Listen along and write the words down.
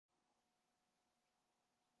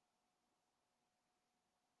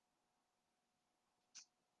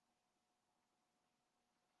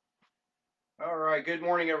All right, good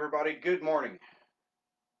morning, everybody. Good morning.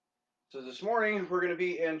 So, this morning we're going to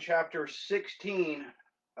be in chapter 16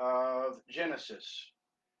 of Genesis.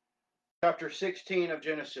 Chapter 16 of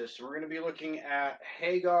Genesis. We're going to be looking at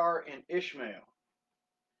Hagar and Ishmael.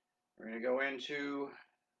 We're going to go into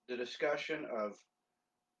the discussion of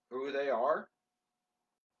who they are,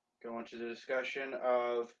 go into the discussion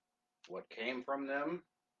of what came from them,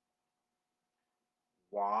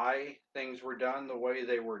 why things were done the way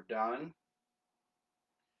they were done,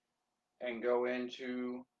 and go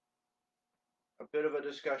into a bit of a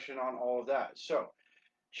discussion on all of that. So,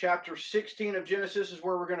 chapter 16 of Genesis is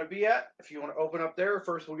where we're going to be at. If you want to open up there,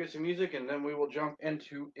 first we'll get some music and then we will jump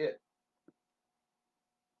into it.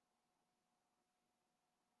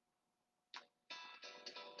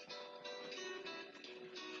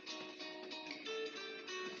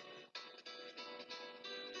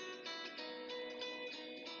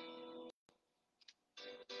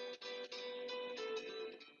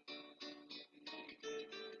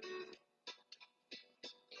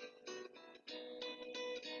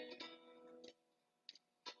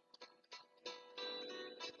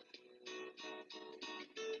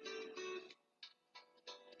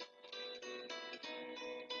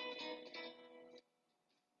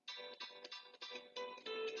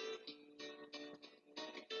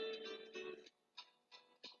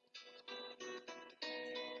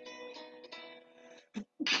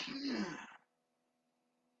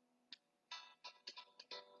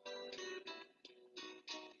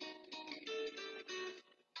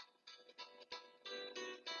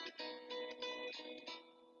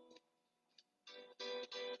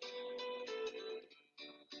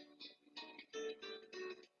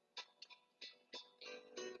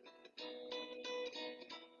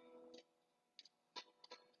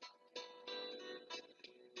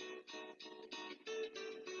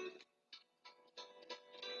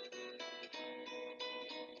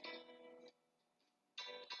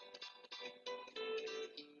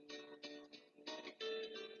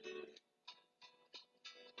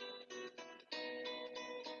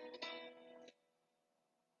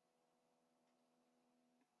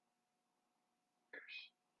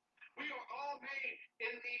 We are all made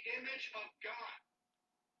in the image of God.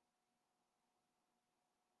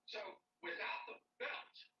 So without the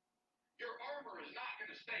belt, your armor is not going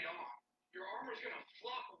to stay on. Your armor is going to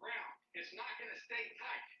flop around. It's not going to stay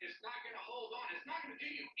tight. It's not going to hold on. It's not going to do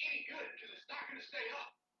you any good because it's not going to stay up.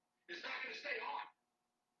 It's not going to stay on.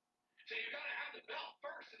 So you got to have the belt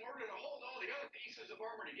first in order to hold all the other pieces of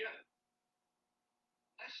armor together.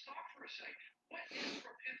 Let's stop for a second. What is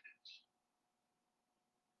repentance?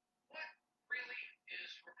 What really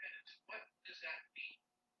is repentance? What does that mean?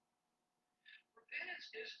 Repentance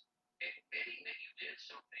is admitting that you did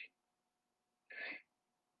something, okay,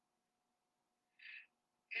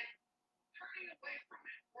 and turning away from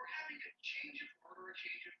it, or having a change of heart or a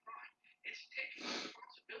change of mind. It's taking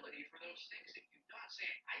responsibility for those things that you've done,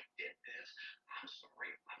 saying, I did this, I'm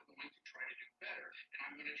sorry, I'm going to try to do better, and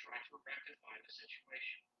I'm going to try to rectify the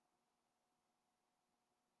situation.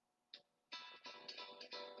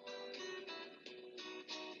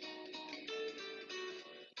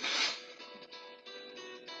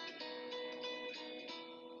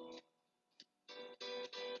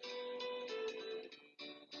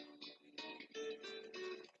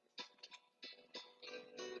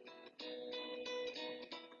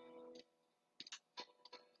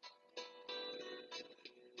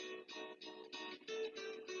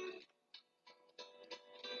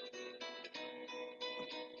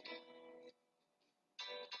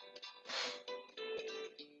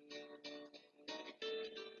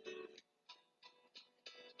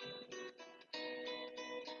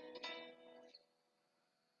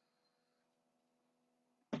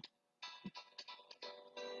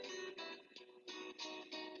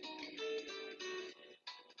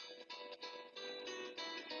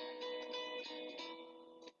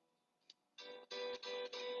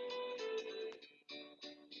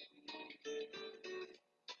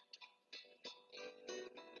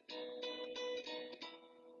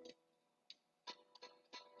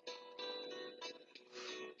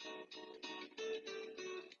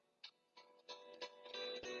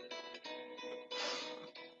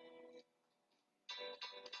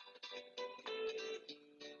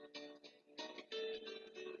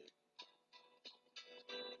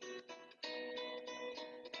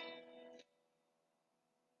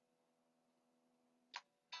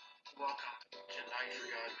 Welcome to Night for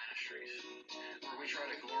God Ministries, where we try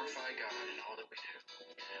to glorify God in all that we do.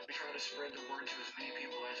 We try to spread the word to as many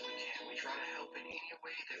people as we can. We try to help in any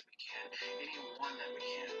way that we can, anyone that we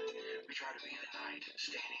can. We try to be the night,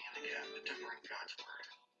 standing in the gap to bring God's word.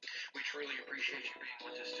 We truly appreciate you being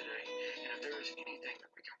with us today. And if there is anything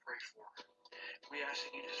that we can pray for, we ask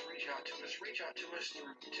that you just reach out to us. Reach out to us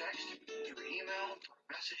through text, through email, through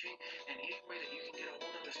messaging, and any way that you can get a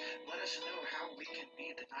hold of us. Let us know how we can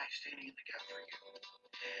be the knight standing in the gap for you.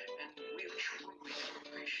 And we truly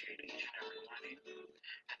appreciate each and every one of you.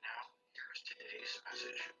 And now, here is today's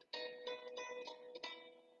message.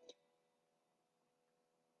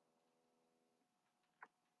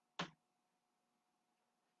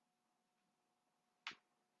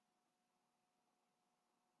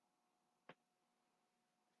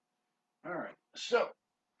 All right, so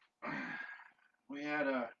we had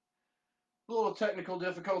a little technical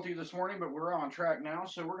difficulty this morning, but we're on track now.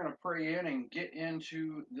 So we're going to pray in and get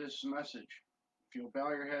into this message. If you'll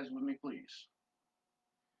bow your heads with me, please.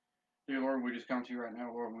 Dear Lord, we just come to you right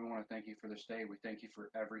now, Lord. We want to thank you for this day. We thank you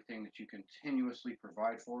for everything that you continuously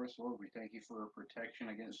provide for us, Lord. We thank you for protection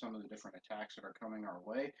against some of the different attacks that are coming our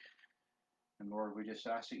way. And Lord, we just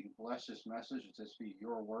ask that you bless this message, that this be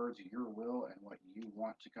your words, your will, and what you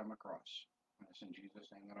want to come across. And it's in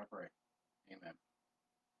Jesus' name that I pray. Amen.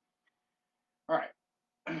 All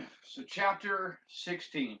right. So chapter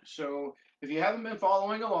 16. So if you haven't been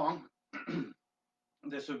following along,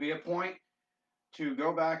 this would be a point to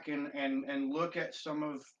go back and look at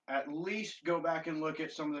at least go back and look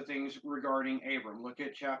at some of the things regarding Abram. Look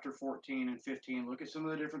at chapter 14 and 15. Look at some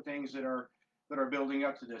of the different things that are building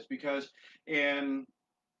up to this, because in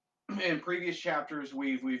previous chapters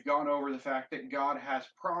we've gone over the fact that God has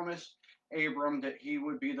promised Abram that he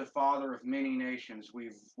would be the father of many nations.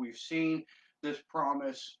 We've seen this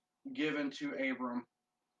promise given to Abram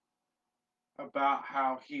about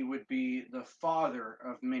how he would be the father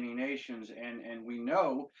of many nations, and we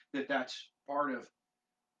know that that's part of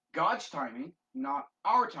God's timing, not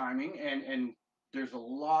our timing, and there's a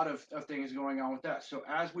lot of things going on with that. So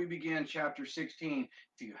as we begin chapter 16,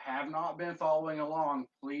 if you have not been following along,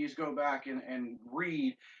 please go back and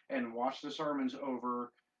read and watch the sermons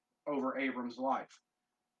over Abram's life.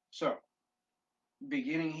 So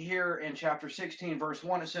beginning here in chapter 16, verse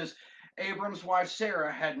 1, it says, Abram's wife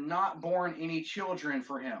Sarah had not borne any children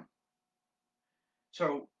for him.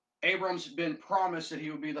 So Abram's been promised that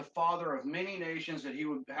he would be the father of many nations, that he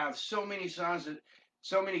would have so many sons, that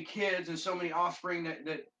so many kids, and so many offspring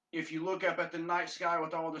that if you look up at the night sky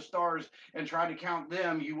with all the stars and try to count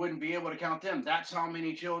them, you wouldn't be able to count them. That's how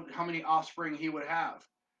many children, how many offspring he would have.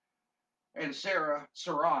 And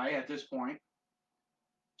Sarai, at this point,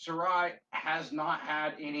 Sarai has not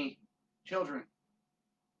had any children.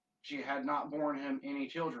 She had not borne him any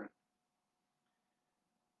children.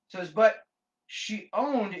 It says, but she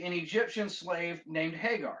owned an Egyptian slave named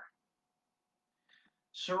Hagar.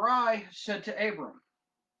 Sarai said to Abram,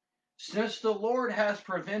 since the Lord has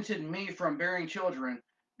prevented me from bearing children,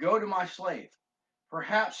 go to my slave.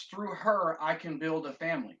 Perhaps through her I can build a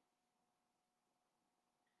family.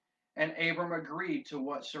 And Abram agreed to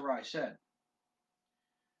what Sarai said.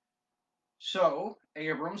 So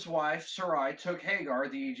Abram's wife Sarai took Hagar,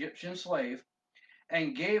 the Egyptian slave,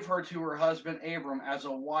 and gave her to her husband Abram as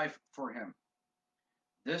a wife for him.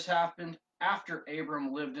 This happened after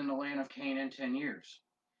Abram lived in the land of Canaan 10 years.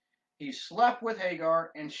 He slept with Hagar,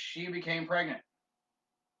 and she became pregnant.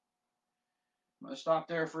 I'm going to stop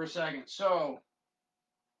there for a second. So,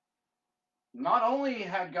 not only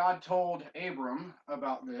had God told Abram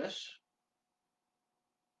about this,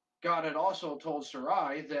 God had also told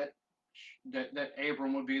Sarai that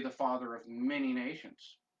Abram would be the father of many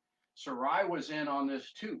nations. Sarai was in on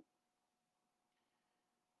this too.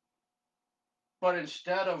 But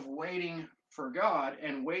instead of waiting for God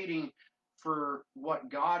and waiting for what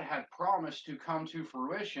God had promised to come to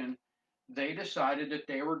fruition, they decided that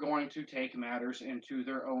they were going to take matters into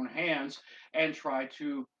their own hands and try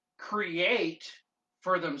to create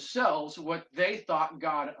for themselves what they thought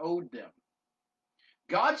God owed them.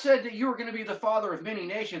 God said that you were going to be the father of many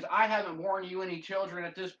nations. I haven't borne you any children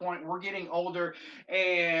at this point. We're getting older,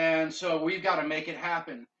 and so we've got to make it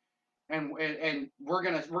happen. And we're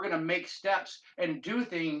gonna make steps and do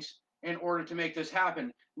things in order to make this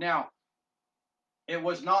happen. Now, it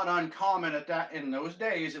was not uncommon in those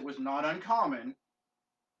days. It was not uncommon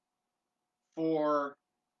for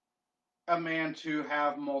a man to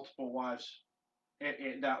have multiple wives.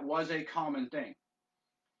 That was a common thing.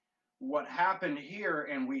 What happened here,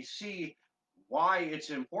 and we see why it's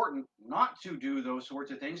important not to do those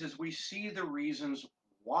sorts of things, is we see the reasons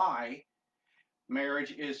why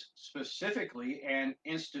marriage is specifically and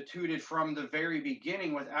instituted from the very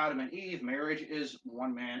beginning with Adam and Eve. Marriage is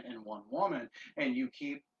one man and one woman, and you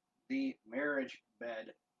keep the marriage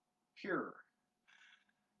bed pure.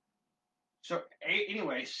 So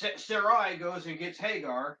anyway, Sarai goes and gets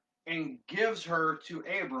Hagar, and gives her to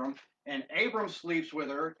Abram, and Abram sleeps with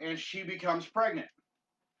her, and she becomes pregnant.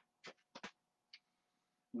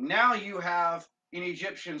 Now you have an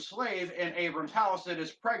Egyptian slave in Abram's house that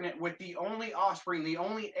is pregnant with the only offspring, the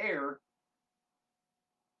only heir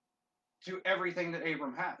to everything that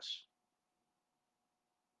Abram has.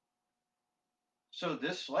 So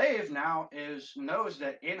this slave now knows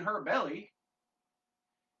that in her belly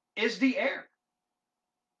is the heir.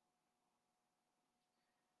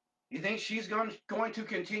 You think she's going to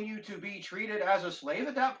continue to be treated as a slave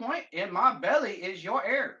at that point? In my belly is your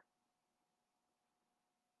heir.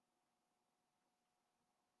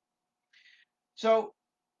 So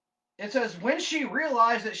it says, when she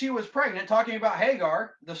realized that she was pregnant, talking about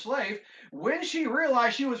Hagar, the slave, when she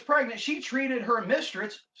realized she was pregnant, she treated her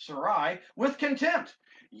mistress, Sarai, with contempt.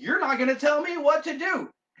 You're not going to tell me what to do.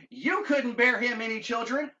 You couldn't bear him any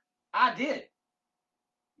children. I did.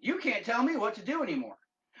 You can't tell me what to do anymore.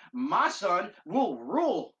 My son will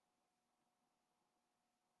rule.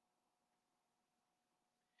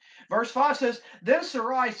 Verse 5 says, then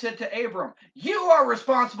Sarai said to Abram, you are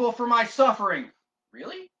responsible for my suffering.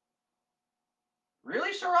 Really?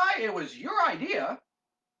 Really, Sarai? It was your idea.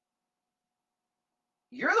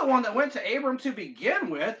 You're the one that went to Abram to begin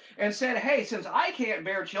with and said, hey, since I can't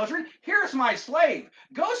bear children, here's my slave.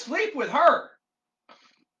 Go sleep with her.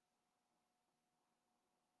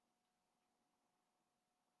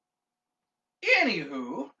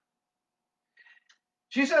 Anywho,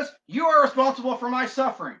 she says, you are responsible for my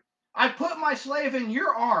suffering. I put my slave in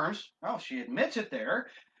your arms. Oh, she admits it there.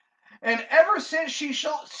 And ever since she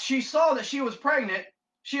saw that she was pregnant,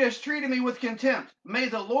 she has treated me with contempt. May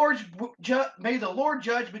the Lord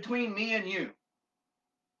judge between me and you.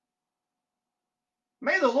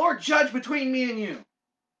 May the Lord judge between me and you.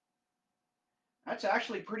 That's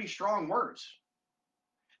actually pretty strong words.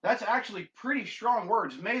 That's actually pretty strong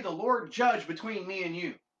words. May the Lord judge between me and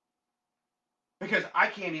you. Because I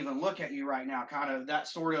can't even look at you right now, kind of that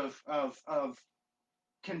sort of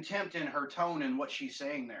contempt in her tone and what she's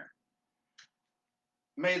saying there.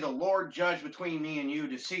 May the Lord judge between me and you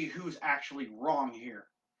to see who's actually wrong here.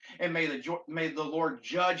 And may the Lord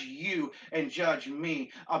judge you and judge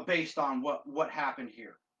me based on what happened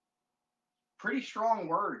here. Pretty strong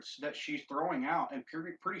words that she's throwing out, and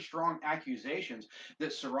pretty strong accusations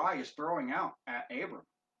that Sarai is throwing out at Abram.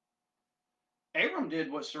 Abram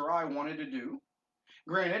did what Sarai wanted to do.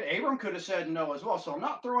 Granted, Abram could have said no as well. So I'm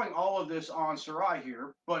not throwing all of this on Sarai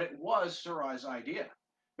here, but it was Sarai's idea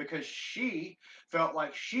because she felt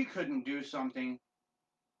like she couldn't do something.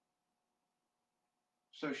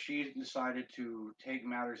 So she decided to take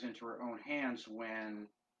matters into her own hands when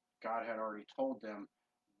God had already told them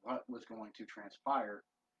what was going to transpire.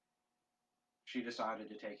 She decided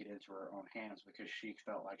to take it into her own hands because she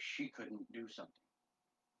felt like she couldn't do something.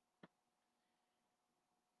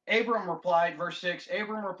 Abram replied, verse 6,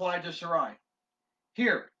 Abram replied to Sarai,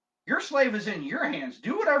 here, your slave is in your hands.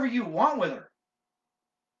 Do whatever you want with her.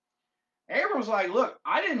 Abram's like, look,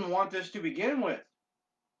 I didn't want this to begin with.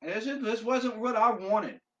 This wasn't what I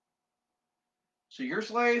wanted. So your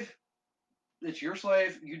slave, it's your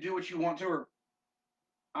slave. You do what you want to her.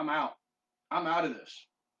 I'm out. I'm out of this.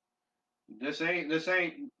 This ain't.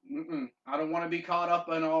 I don't want to be caught up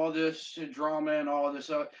in all this drama and all this.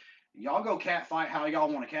 Y'all go cat fight how y'all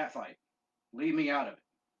want to cat fight. Leave me out of it.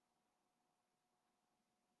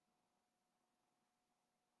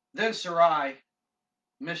 Then Sarai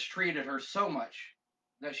mistreated her so much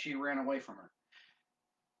that she ran away from her.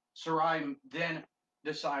 Sarai then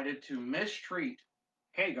decided to mistreat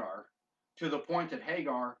Hagar to the point that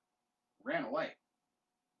Hagar ran away.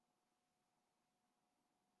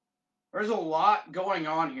 There's a lot going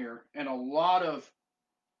on here, and a lot of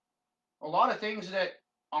things that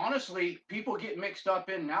honestly people get mixed up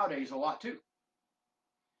in nowadays a lot too.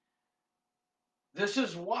 This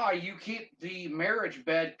is why you keep the marriage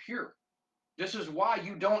bed pure. This is why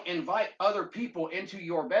you don't invite other people into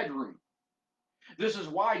your bedroom. This is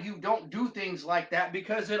why you don't do things like that,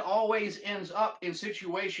 because it always ends up in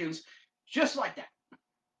situations just like that.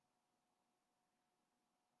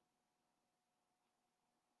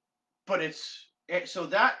 But so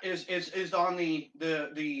that is on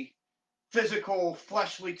the physical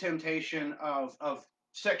fleshly temptation of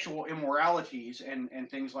sexual immoralities and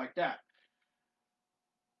things like that.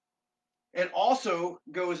 It also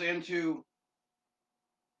goes into,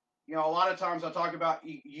 a lot of times I talk about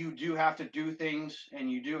you do have to do things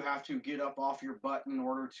and you do have to get up off your butt in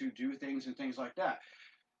order to do things and things like that.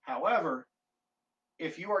 However,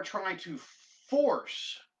 if you are trying to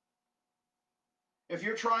force, if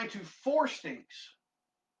you're trying to force things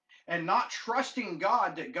and not trusting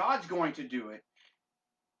God that God's going to do it,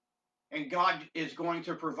 and God is going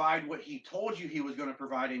to provide what he told you he was going to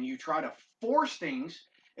provide, and you try to force things,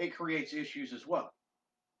 it creates issues as well.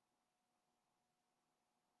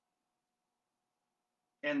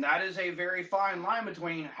 And that is a very fine line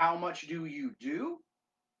between how much do you do,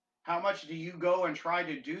 how much do you go and try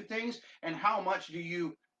to do things, and how much do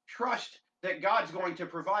you trust that God's going to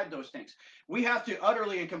provide those things. We have to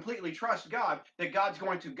utterly and completely trust God that God's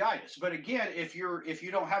going to guide us. But again, if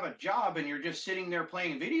you don't have a job and you're just sitting there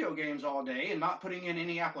playing video games all day and not putting in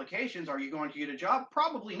any applications, are you going to get a job?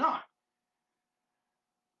 Probably not.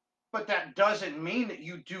 But that doesn't mean that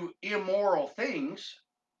you do immoral things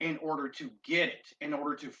in order to get it, in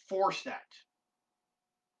order to force that.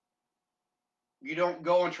 You don't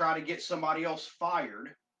go and try to get somebody else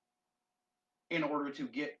fired in order to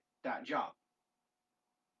get that job.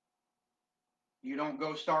 You don't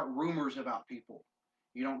go start rumors about people.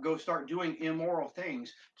 You don't go start doing immoral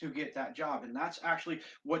things to get that job. And that's actually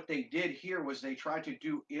what they did here, was they tried to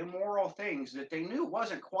do immoral things that they knew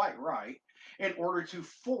wasn't quite right in order to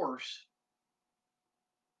force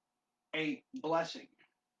a blessing.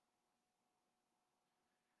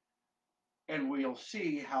 And we'll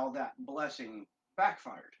see how that blessing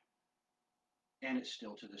backfired. And it's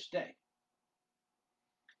still to this day.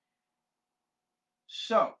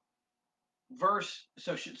 So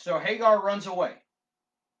Hagar runs away.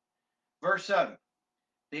 Verse 7.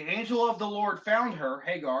 The angel of the Lord found her,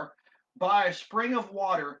 Hagar, by a spring of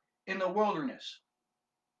water in the wilderness,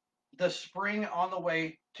 the spring on the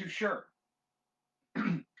way to Shur.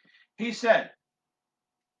 He said,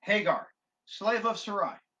 Hagar, slave of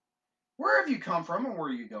Sarai, where have you come from and where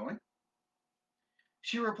are you going?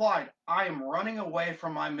 She replied, I am running away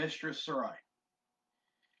from my mistress Sarai.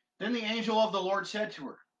 Then the angel of the Lord said to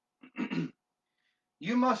her,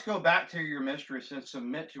 You must go back to your mistress and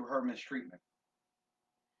submit to her mistreatment.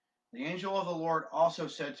 The angel of the Lord also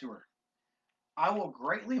said to her, I will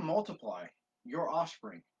greatly multiply your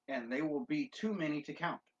offspring, and they will be too many to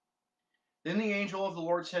count. Then the angel of the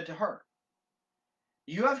Lord said to her,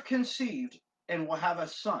 You have conceived and will have a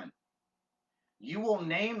son. You will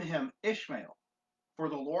name him Ishmael, for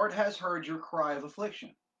the Lord has heard your cry of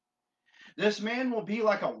affliction. This man will be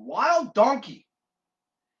like a wild donkey.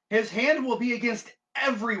 His hand will be against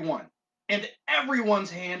everyone, and everyone's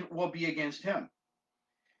hand will be against him.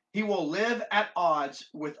 He will live at odds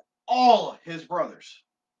with all his brothers.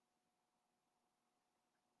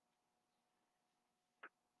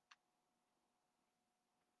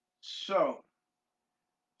 So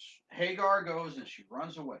Hagar goes and she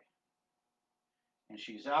runs away. And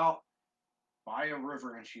she's out by a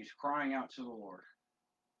river and she's crying out to the Lord.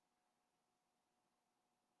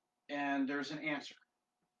 And there's an answer.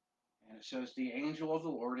 And it says the angel of the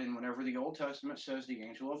Lord. And whenever the Old Testament says the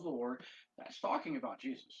angel of the Lord, that's talking about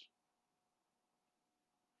Jesus.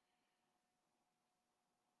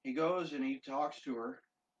 He goes and he talks to her.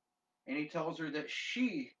 And he tells her that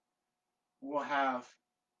she will have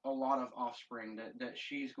a lot of offspring, that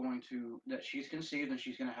she's conceived and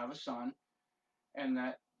she's going to have a son, and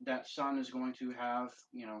that son is going to have,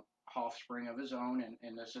 offspring of his own,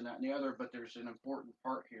 and this and that and the other. But there's an important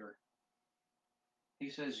part here. He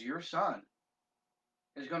says, your son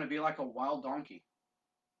is going to be like a wild donkey.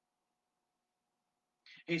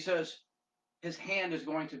 He says his hand is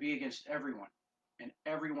going to be against everyone, and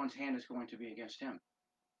everyone's hand is going to be against him.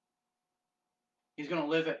 He's going to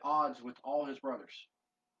live at odds with all his brothers.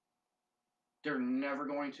 They're never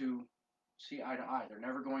going to see eye to eye. They're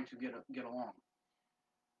never going to get along.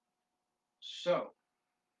 So,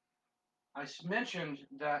 I mentioned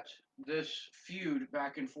that this feud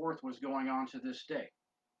back and forth was going on to this day.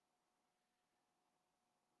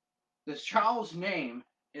 This child's name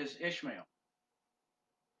is Ishmael.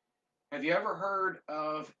 Have you ever heard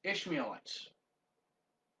of Ishmaelites?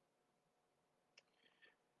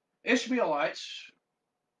 Ishmaelites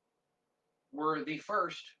were the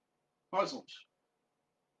first Muslims.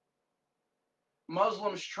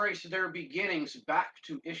 Muslims trace their beginnings back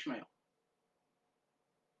to Ishmael.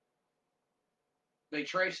 They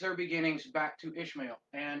trace their beginnings back to Ishmael.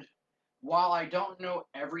 And while I don't know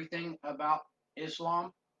everything about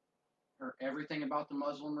Islam or everything about the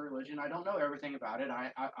Muslim religion, I don't know everything about it.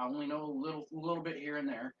 I only know a little bit here and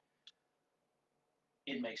there.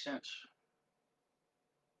 It makes sense.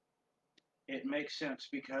 It makes sense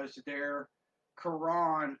because their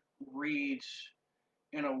Quran reads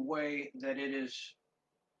in a way that it is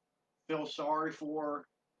feel sorry for,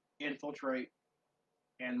 infiltrate,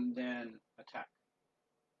 and then attack.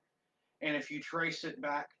 And if you trace it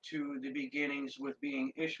back to the beginnings with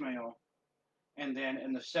being Ishmael, and then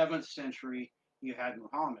in the 7th century you had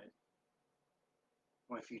Muhammad,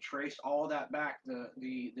 Well, if you trace all that back, the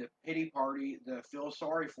pity party, the feel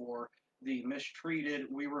sorry for, the mistreated,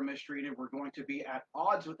 we were mistreated, we're going to be at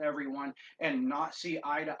odds with everyone and not see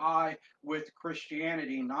eye to eye with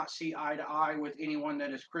Christianity, not see eye to eye with anyone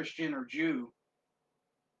that is Christian or Jew,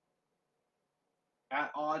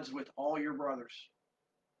 at odds with all your brothers,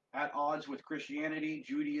 at odds with Christianity,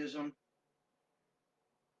 Judaism,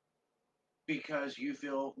 because you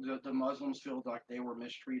feel the Muslims feel like they were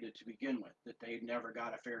mistreated to begin with, that they never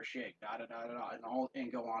got a fair shake, da da da da, and all,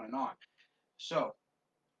 and go on and on. So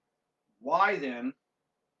why then,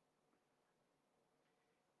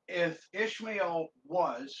 if Ishmael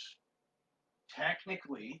was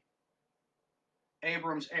technically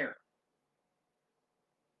Abram's heir,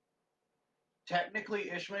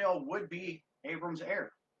 technically Ishmael would be Abram's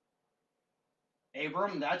heir.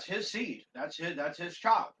 Abram, that's his seed, that's his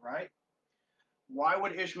child, right? Why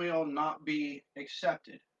would Ishmael not be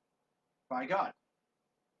accepted by God?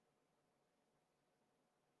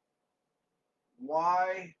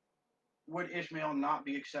 Why would Ishmael not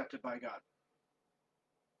be accepted by God?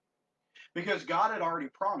 Because God had already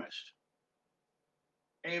promised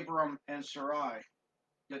Abram and Sarai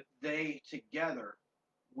that they together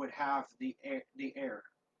would have the heir.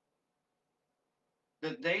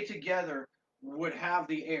 That they together would have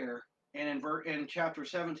the heir. And in chapter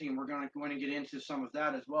 17, we're going to get into some of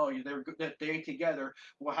that as well. That they together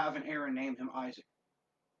will have an heir and name him Isaac.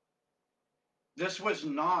 This was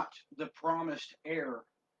not the promised heir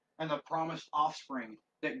and the promised offspring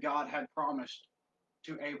that God had promised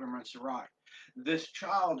to Abram and Sarai. This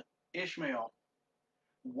child, Ishmael,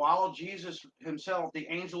 while Jesus himself, the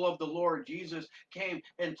angel of the Lord, Jesus, came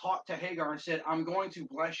and talked to Hagar and said, I'm going to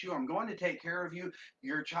bless you. I'm going to take care of you.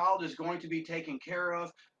 Your child is going to be taken care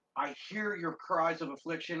of. I hear your cries of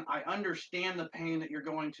affliction. I understand the pain that you're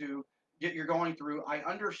going through. I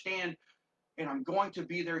understand, and I'm going to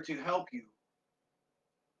be there to help you.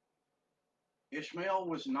 Ishmael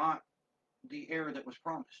was not the heir that was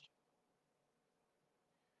promised.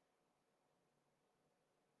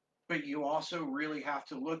 But you also really have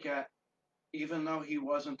to look at, even though he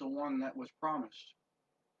wasn't the one that was promised,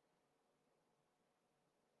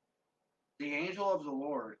 the angel of the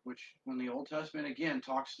Lord, which when the Old Testament again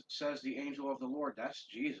says the angel of the Lord, that's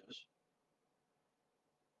Jesus,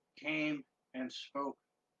 came and spoke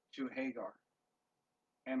to Hagar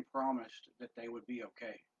and promised that they would be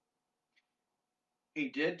okay. He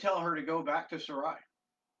did tell her to go back to Sarai.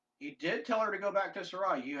 He did tell her to go back to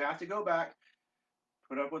Sarai. You have to go back,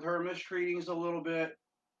 put up with her mistreatings a little bit.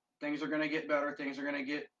 Things are going to get better. Things are going to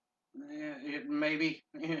get, maybe,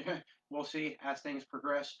 we'll see as things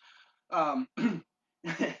progress. But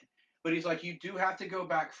he's like, you do have to go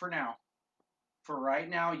back for now. For right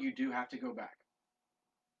now, you do have to go back.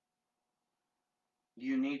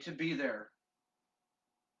 You need to be there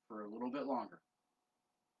for a little bit longer.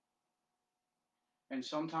 And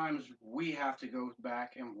sometimes we have to go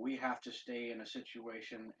back and we have to stay in a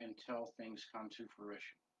situation until things come to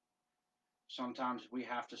fruition. Sometimes we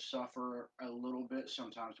have to suffer a little bit.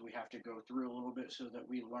 Sometimes we have to go through a little bit so that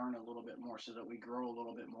we learn a little bit more, so that we grow a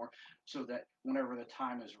little bit more, so that whenever the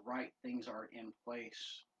time is right, things are in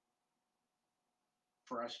place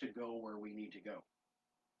for us to go where we need to go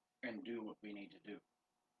and do what we need to do.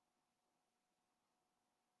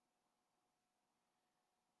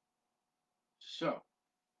 So,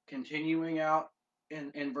 continuing out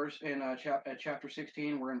in chapter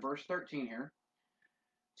 16, we're in verse 13 here.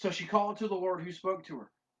 So she called to the Lord who spoke to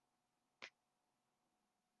her,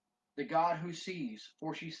 the God who sees,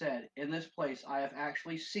 for she said, in this place I have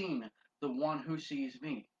actually seen the one who sees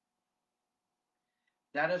me.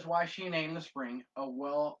 That is why she named the spring a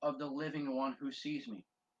well of the living one who sees me.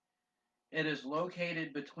 It is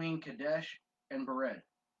located between Kadesh and Bered.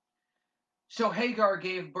 So Hagar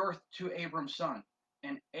gave birth to Abram's son,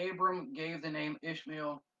 and Abram gave the name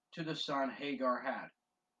Ishmael to the son Hagar had.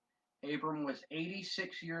 Abram was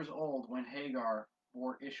 86 years old when Hagar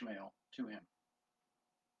bore Ishmael to him.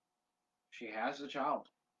 She has the child.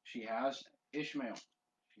 She has Ishmael.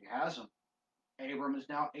 She has him. Abram is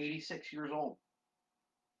now 86 years old.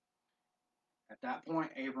 At that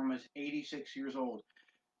point, Abram is 86 years old,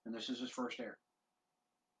 and this is his first heir.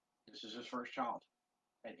 This is his first child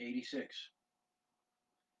at 86.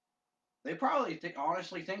 They probably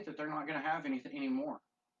honestly think that they're not going to have anything anymore.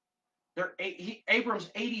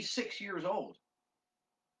 Abram's 86 years old.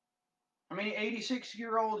 How many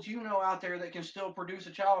 86-year-olds you know out there that can still produce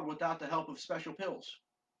a child without the help of special pills?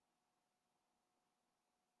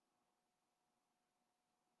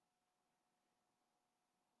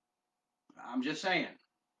 I'm just saying.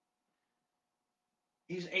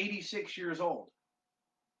 He's 86 years old.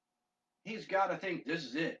 He's got to think, this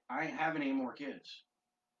is it. I ain't having any more kids.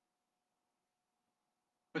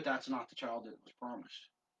 But that's not the child that was promised.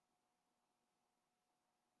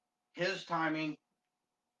 His timing,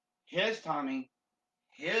 his timing,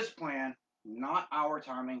 his plan, not our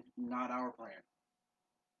timing, not our plan.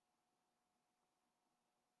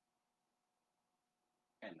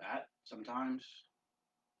 And that sometimes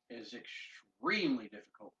is extremely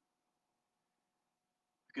difficult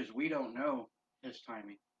because we don't know his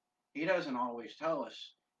timing. He doesn't always tell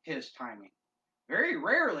us his timing. Very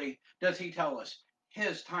rarely does he tell us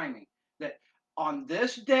his timing. That on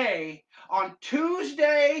this day, on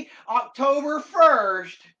Tuesday, October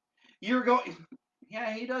 1st, you're going.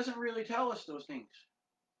 Yeah, he doesn't really tell us those things.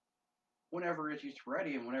 Whenever it's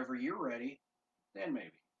ready and whenever you're ready, then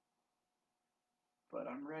maybe. But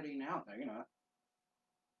I'm ready now. No, you're not.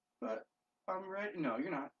 But I'm ready. No, you're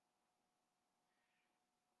not.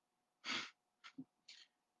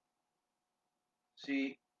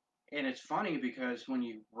 See, and it's funny because when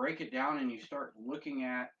you break it down and you start looking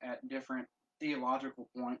at different theological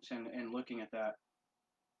points and looking at that,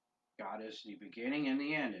 God is the beginning and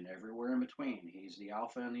the end and everywhere in between. He's the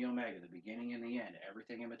Alpha and the Omega, the beginning and the end,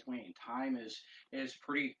 everything in between. Time is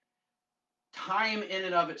pretty time in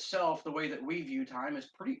and of itself, the way that we view time is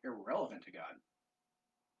pretty irrelevant to God.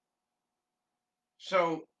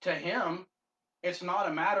 So to him, it's not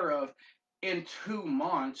a matter of in 2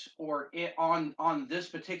 months or on this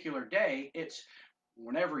particular day. It's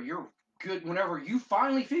whenever you're good, whenever you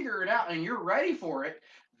finally figure it out and you're ready for it.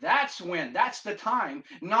 That's the time,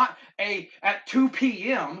 not at 2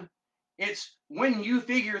 p.m. It's when you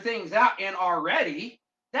figure things out and are ready.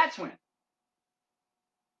 That's when.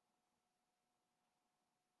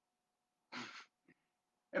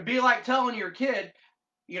 It'd be like telling your kid,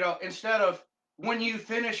 instead of when you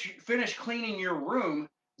finish cleaning your room,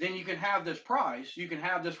 then you can have this prize, you can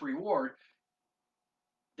have this reward.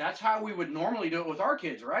 That's how we would normally do it with our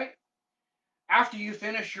kids, right? After you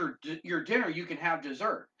finish your dinner, you can have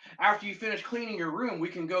dessert. After you finish cleaning your room, we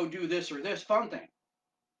can go do this or this fun thing.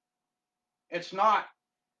 It's not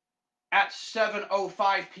at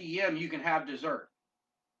 7:05 p.m. you can have dessert.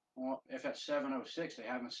 Well, if at 7:06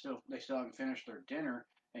 they still haven't finished their dinner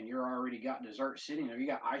and you're already got dessert sitting there, you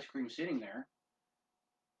got ice cream sitting there,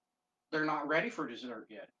 they're not ready for dessert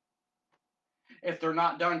yet. If they're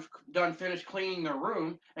not done finished cleaning their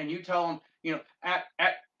room and you tell them,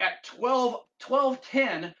 at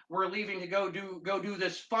 12:10 we're leaving to go do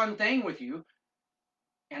this fun thing with you,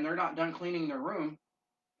 and they're not done cleaning their room,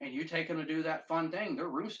 and you take them to do that fun thing, their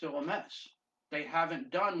room's still a mess. They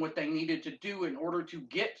haven't done what they needed to do in order to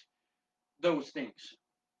get those things.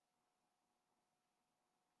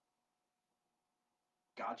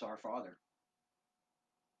 God's our Father.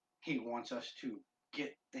 He wants us to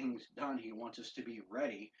get things done. He wants us to be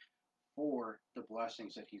ready for the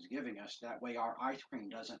blessings that he's giving us. That way our ice cream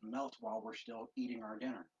doesn't melt while we're still eating our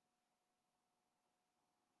dinner.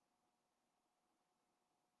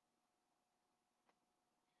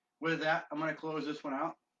 With that, I'm going to close this one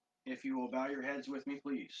out. If you will bow your heads with me,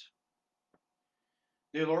 please.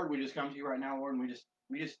 Dear Lord, we just come to you right now, Lord, and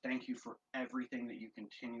we just thank you for everything that you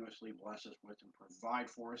continuously bless us with and provide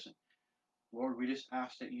for us. And Lord, we just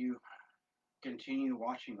ask that you continue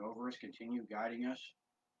watching over us, continue guiding us.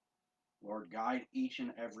 Lord, guide each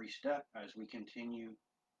and every step as we continue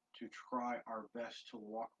to try our best to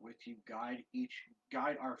walk with you. Guide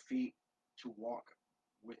our feet to walk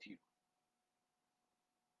with you.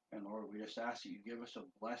 And Lord, we just ask that you give us a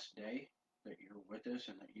blessed day, that you're with us,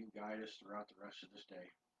 and that you guide us throughout the rest of this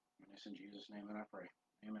day. And it's in Jesus' name that I pray.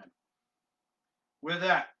 Amen. With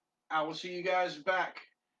that, I will see you guys back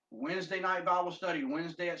Wednesday night Bible study,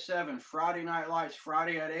 Wednesday at 7, Friday night lights,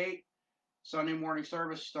 Friday at 8, Sunday morning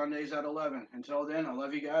service, Sundays at 11. Until then, I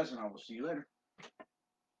love you guys, and I will see you later.